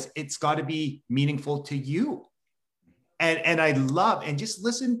goal is it's got to be meaningful to you. And I love, and just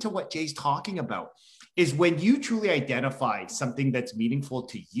listen to what Jay's talking about, is when you truly identify something that's meaningful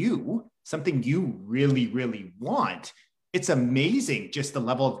to you, something you really, really want, it's amazing just the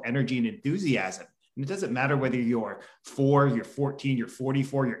level of energy and enthusiasm. And it doesn't matter whether you're 4, you're 14, you're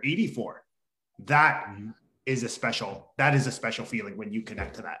 44, you're 84. That is a special feeling when you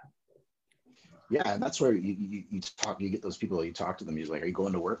connect to that. Yeah, and that's where you get those people, you talk to them, you're like, are you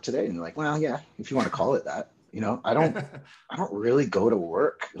going to work today? And they're like, well, yeah, if you want to call it that. I don't really go to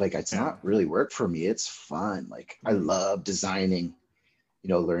work. Like, it's not really work for me. It's fun. Like, I love designing,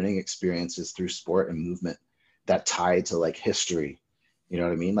 learning experiences through sport and movement that tie to like history. You know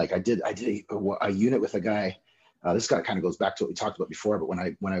what I mean? Like I did a unit with a guy. This guy kind of goes back to what we talked about before, but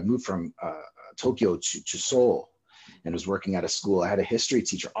when I moved from Tokyo to Seoul and was working at a school, I had a history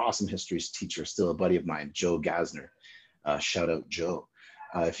teacher, awesome history teacher, still a buddy of mine, Joe Gasner. Shout out Joe.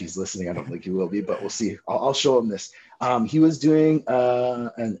 If he's listening, I don't think he will be, but we'll see. I'll show him this. He was doing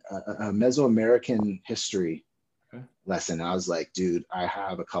a Mesoamerican history lesson. And I was like, dude, I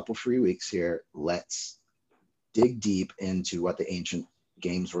have a couple free weeks here. Let's dig deep into what the ancient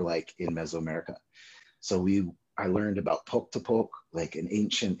games were like in Mesoamerica. So I learned about poke to poke, like an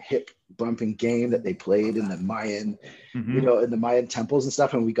ancient hip bumping game that they played in the Mayan, in the Mayan temples and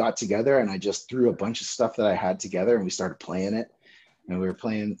stuff. And we got together and I just threw a bunch of stuff that I had together and we started playing it. And we were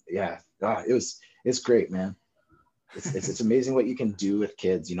playing, it's great, man. It's amazing what you can do with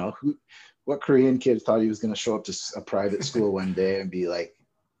kids. What Korean kid thought he was going to show up to a private school one day and be like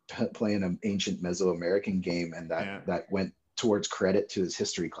playing an ancient Mesoamerican game, and that went towards credit to his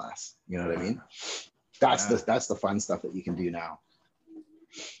history class. You know what I mean? That's the fun stuff that you can do now.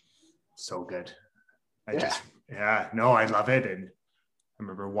 So good. I love it. And I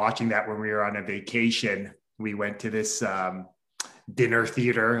remember watching that when we were on a vacation. We went to this dinner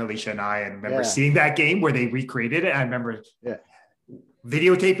theater, Alicia and I, and remember seeing that game where they recreated it. I remember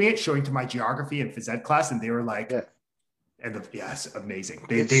videotaping it, showing to my geography and phys ed class, and they were like, it's amazing.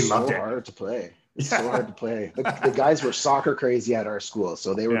 They loved it. It's so hard to play. It's so hard to play. The guys were soccer crazy at our school,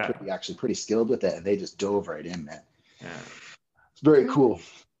 so they were pretty skilled with it, and they just dove right in, man. Yeah. It's very cool.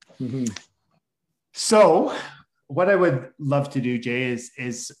 So what I would love to do, Jay,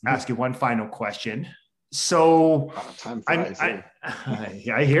 is ask you one final question. So Time I'm, flies.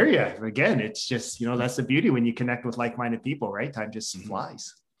 Yeah. I hear you. Again, it's just, that's the beauty when you connect with like-minded people, right? Time just Mm-hmm.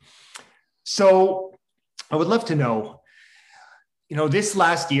 flies. So I would love to know, this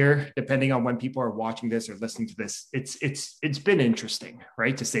last year, depending on when people are watching this or listening to this, it's been interesting,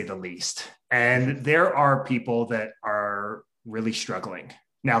 right? To say the least. Mm-hmm. And there are people that are really struggling.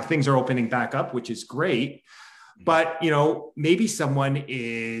 Now things are opening back up, which is great. But, maybe someone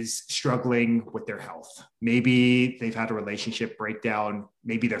is struggling with their health. Maybe they've had a relationship breakdown.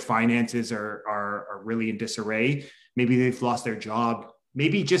 Maybe their finances are really in disarray. Maybe they've lost their job.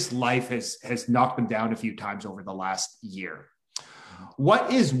 Maybe just life has knocked them down a few times over the last year.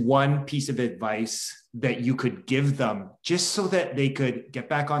 What is one piece of advice that you could give them just so that they could get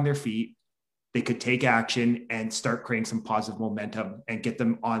back on their feet, they could take action and start creating some positive momentum and get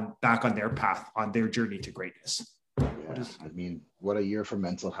them back on their path, on their journey to greatness? Yeah, I mean, what a year for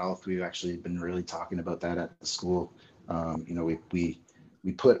mental health. We've actually been really talking about that at the school.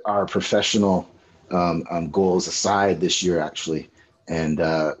 We put our professional goals aside this year, actually, and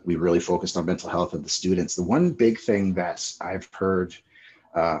we really focused on mental health of the students. The one big thing that I've heard,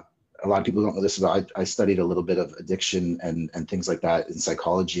 uh, a lot of people don't know this about, I studied a little bit of addiction and things like that in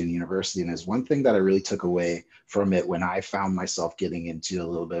psychology in university. And there's one thing that I really took away from it when I found myself getting into a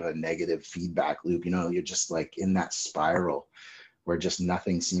little bit of a negative feedback loop. You're just like in that spiral where just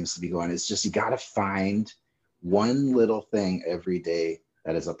nothing seems to be going. It's just, you got to find one little thing every day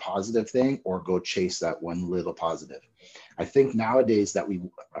that is a positive thing, or go chase that one little positive. I think nowadays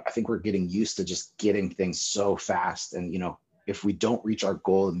I think we're getting used to just getting things so fast. And, if we don't reach our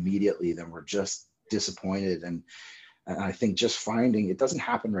goal immediately, then we're just disappointed. And I think just finding, it doesn't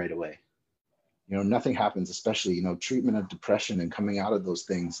happen right away. Nothing happens, especially, treatment of depression and coming out of those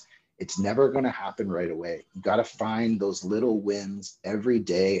things. It's never going to happen right away. You got to find those little wins every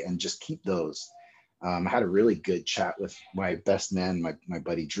day and just keep those. I had a really good chat with my best man, my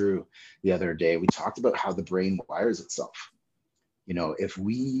buddy Drew, the other day. We talked about how the brain wires itself. If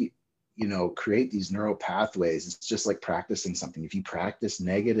we, create these neural pathways, it's just like practicing something. If you practice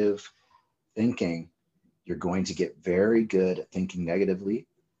negative thinking, you're going to get very good at thinking negatively.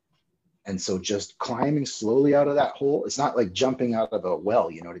 And so just climbing slowly out of that hole, it's not like jumping out of a well,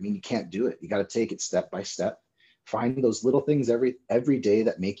 you know what I mean? You can't do it. You got to take it step by step. Find those little things every day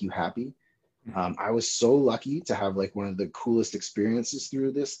that make you happy. I was so lucky to have like one of the coolest experiences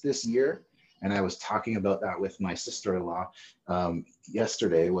through this year. And I was talking about that with my sister-in-law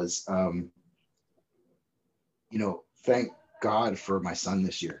yesterday was, thank God for my son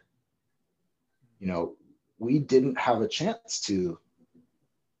this year. We didn't have a chance to,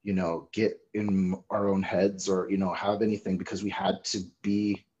 get in our own heads or, have anything, because we had to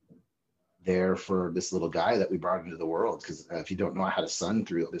be there for this little guy that we brought into the world. Because if you don't know, I had a son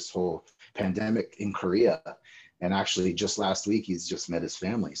through this whole pandemic in Korea. And actually just last week, he's just met his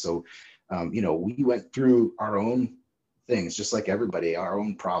family. So, we went through our own things, just like everybody, our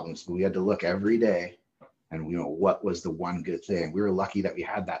own problems. But we had to look every day and, what was the one good thing? We were lucky that we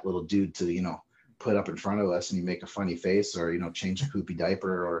had that little dude to, put up in front of us and you make a funny face, or, change a poopy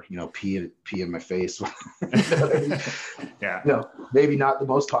diaper, or, pee in my face. Yeah. No, maybe not the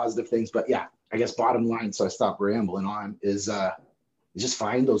most positive things, but yeah, I guess bottom line, so I stop rambling on, is just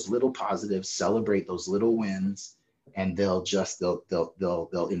find those little positives, celebrate those little wins, and they'll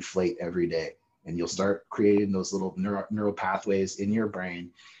inflate every day. And you'll start creating those little neural pathways in your brain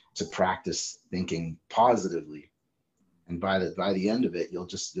to practice thinking positively. And by the end of it,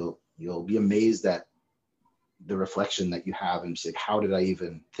 you'll be amazed at the reflection that you have, and say, how did I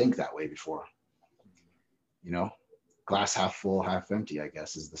even think that way before? Glass half full, half empty, I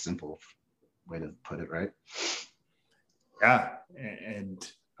guess, is the simple way to put it, right? Yeah. And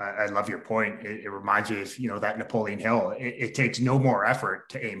I love your point. It reminds me of, that Napoleon Hill. It takes no more effort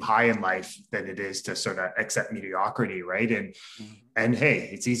to aim high in life than it is to sort of accept mediocrity, right? And hey,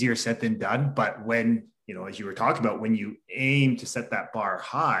 it's easier said than done. But when, as you were talking about, when you aim to set that bar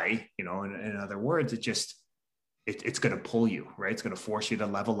high, in other words, it's going to pull you, right? It's going to force you to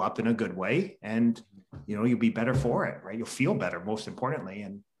level up in a good way, and you'll be better for it, right? You'll feel better, most importantly,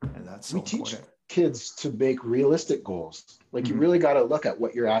 and that's so important. Kids to make realistic goals. Like, you really got to look at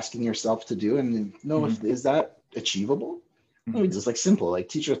what you're asking yourself to do and know if is that achievable. Just like simple, like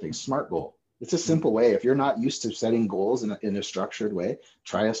teacher things, SMART goal. It's a simple way. If you're not used to setting goals in a structured way,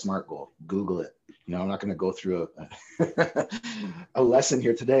 try a SMART goal. Google it. I'm not going to go through a lesson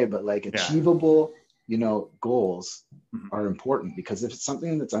here today, but like achievable, goals are important, because if it's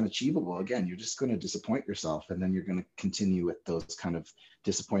something that's unachievable, again, you're just going to disappoint yourself, and then you're going to continue with those kind of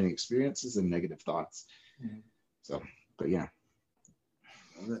disappointing experiences and negative thoughts. So, but yeah.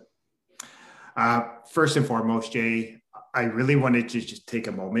 First and foremost, Jay, I really wanted to just take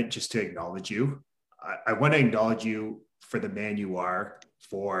a moment just to acknowledge you. I want to acknowledge you for the man you are,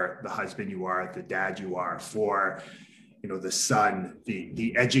 for the husband you are, the dad you are, for the son,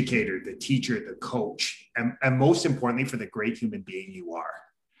 the educator, the teacher, the coach, and most importantly, for the great human being you are.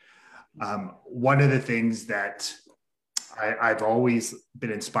 One of the things that I've always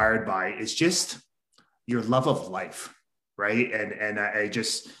been inspired by is just your love of life, right? And I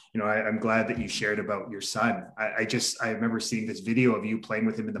just, I'm glad that you shared about your son. I remember seeing this video of you playing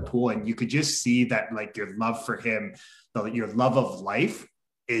with him in the pool, and you could just see that, like, your love for him, your love of life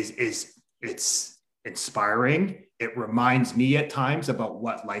it's inspiring. It reminds me at times about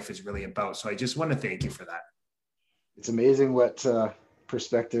what life is really about. So I just want to thank you for that. It's amazing what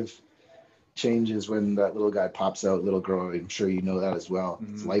perspective changes when that little guy pops out, little girl. I'm sure you know that as well.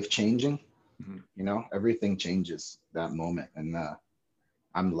 Mm-hmm. It's life changing. Mm-hmm. Everything changes that moment. And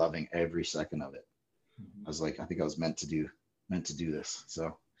I'm loving every second of it. Mm-hmm. I was like, I think I was meant to do this.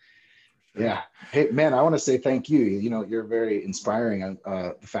 So yeah. Hey man, I want to say thank you. You're very inspiring.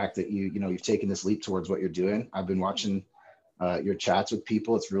 The fact that you've taken this leap towards what you're doing. I've been watching your chats with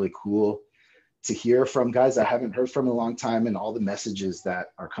people. It's really cool to hear from guys I haven't heard from in a long time, and all the messages that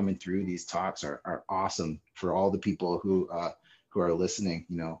are coming through these talks are awesome for all the people who are listening.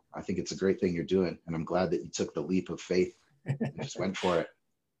 I think it's a great thing you're doing, and I'm glad that you took the leap of faith and just went for it.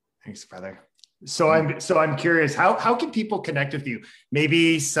 Thanks, brother. So I'm curious, how can people connect with you?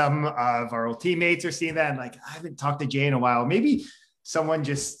 Maybe some of our old teammates are seeing that and like, I haven't talked to Jay in a while. Maybe someone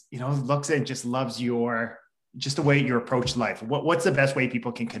just, looks and just loves just the way you approach life. What's the best way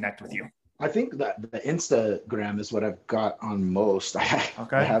people can connect with you? I think that the Instagram is what I've got on most. I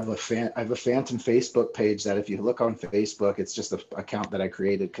have a Phantom Facebook page that if you look on Facebook, it's just an account that I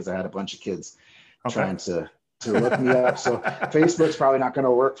created because I had a bunch of kids trying to look me up. So Facebook's probably not going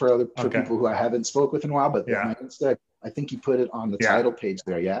to work for people who I haven't spoke with in a while, but my Insta, I think you put it on the title page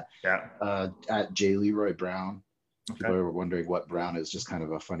there. Yeah. At J. Leroy Brown. People are wondering what Brown is, just kind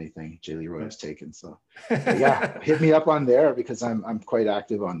of a funny thing. J. Leroy was taken. So hit me up on there because I'm quite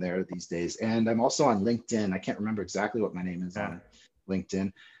active on there these days. And I'm also on LinkedIn. I can't remember exactly what my name is on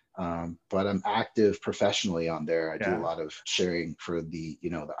LinkedIn. But I'm active professionally on there. I do a lot of sharing for the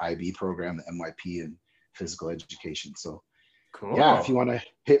IB program, the MYP, and physical education. So cool. Yeah, if you want to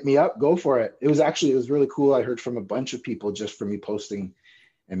hit me up, go for it. It was really cool. I heard from a bunch of people just from me posting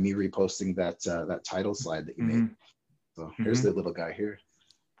and me reposting that title slide that you made. So here's the little guy here.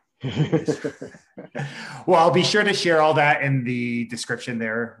 Well, I'll be sure to share all that in the description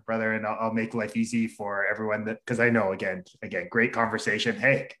there, brother, and I'll make life easy for everyone, because I know again, great conversation.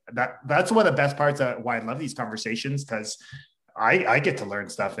 Hey, that's one of the best parts of why I love these conversations, because I get to learn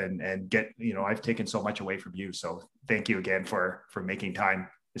stuff and get, I've taken so much away from you. So thank you again for making time,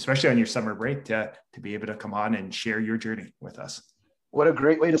 especially on your summer break, to be able to come on and share your journey with us. What a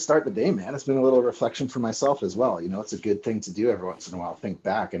great way to start the day, man. It's been a little reflection for myself as well. It's a good thing to do every once in a while, think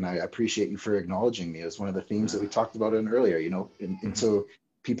back. And I appreciate you for acknowledging me. It's one of the themes that we talked about earlier, and so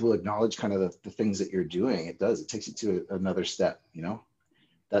people acknowledge kind of the things that you're doing. It takes you to another step,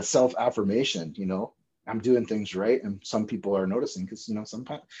 that self-affirmation, I'm doing things right. And some people are noticing because,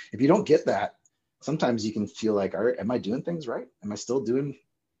 sometimes if you don't get that, sometimes you can feel like, all right, am I doing things right? Am I still doing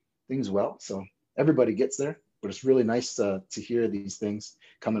things well? So everybody gets there. But it's really nice to hear these things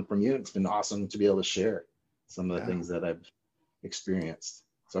coming from you. It's been awesome to be able to share some of the things that I've experienced.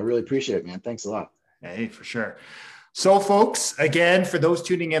 So I really appreciate it, man. Thanks a lot. Hey, for sure. So folks, again, for those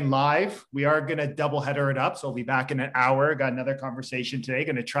tuning in live, we are going to double header it up. So we'll be back in an hour. Got another conversation today.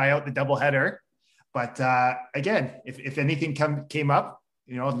 Going to try out the double header. But again, if anything came up,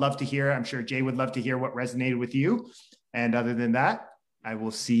 I'd love to hear. I'm sure Jay would love to hear what resonated with you. And other than that, I will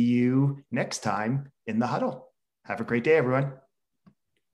see you next time in the huddle. Have a great day, everyone.